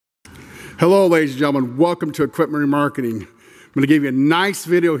Hello, ladies and gentlemen. Welcome to Equipment Remarketing. I'm going to give you a nice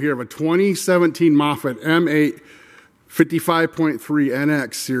video here of a 2017 Moffett M8 55.3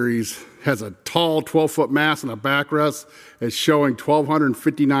 NX series. Has a tall 12-foot mast and a backrest. It's showing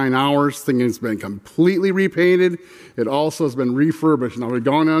 1,259 hours. This thing has been completely repainted. It also has been refurbished. Now we've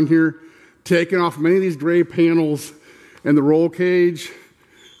gone down here, taken off many of these gray panels and the roll cage,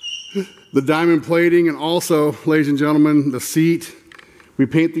 the diamond plating, and also, ladies and gentlemen, the seat. We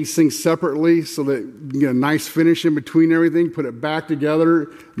paint these things separately so that you can get a nice finish in between everything, put it back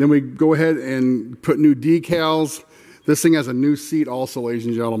together. Then we go ahead and put new decals. This thing has a new seat also, ladies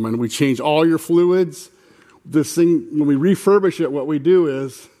and gentlemen. We change all your fluids. This thing, when we refurbish it, what we do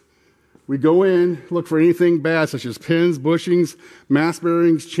is we go in, look for anything bad, such as pins, bushings, mast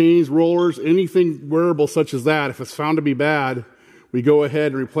bearings, chains, rollers, anything wearable such as that. If it's found to be bad, we go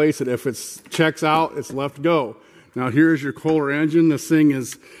ahead and replace it. If it checks out, it's left go. Now here's your Kohler engine. This thing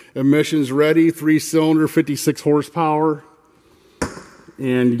is emissions ready, 3-cylinder, 56 horsepower.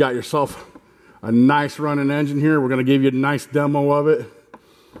 And you got yourself a nice running engine here. We're going to give you a nice demo of it.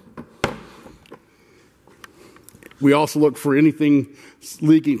 We also look for anything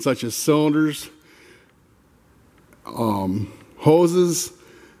leaking such as cylinders, hoses,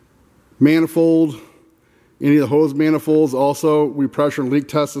 manifold, any of the hose manifolds. Also, we pressure and leak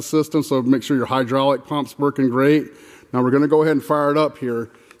test the system, so make sure your hydraulic pump's working great. Now we're going to go ahead and fire it up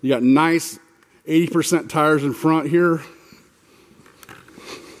here. You got nice 80% tires in front here.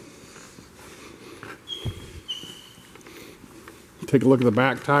 Take a look at the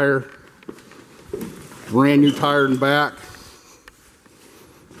back tire. Brand new tire in back.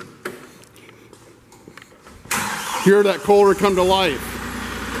 Here that Kohler come to life.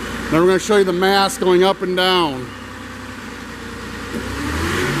 Now we're going to show you the mast going up and down.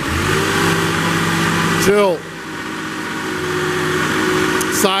 Tilt.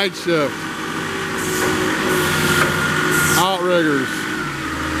 Side shift. Outriggers.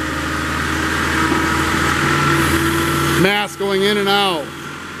 Mast going in and out.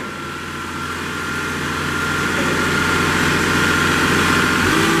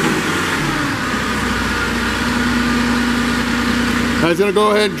 I was going to go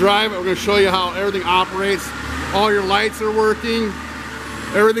ahead and drive it. We're going to show you how everything operates. All your lights are working.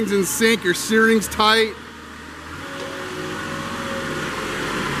 Everything's in sync. Your steering's tight.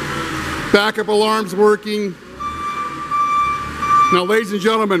 Backup alarm's working. Now, ladies and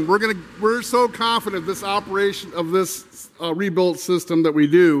gentlemen, we're so confident of this operation of this rebuilt system that we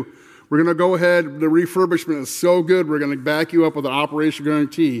do. We're going to go ahead. The refurbishment is so good. We're going to back you up with an operation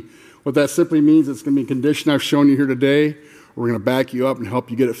guarantee. What that simply means, it's going to be a condition I've shown you here today. We're going to back you up and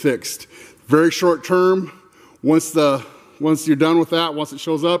help you get it fixed. Very short term. Once you're done with that, once it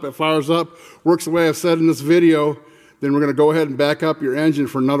shows up, it fires up, works the way I've said in this video, then we're going to go ahead and back up your engine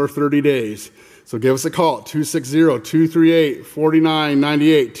for another 30 days. So give us a call at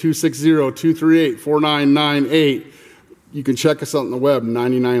 260-238-4998, 260-238-4998. You can check us out on the web,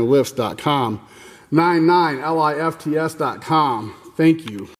 99lifts.com, 99lifts.com. Thank you.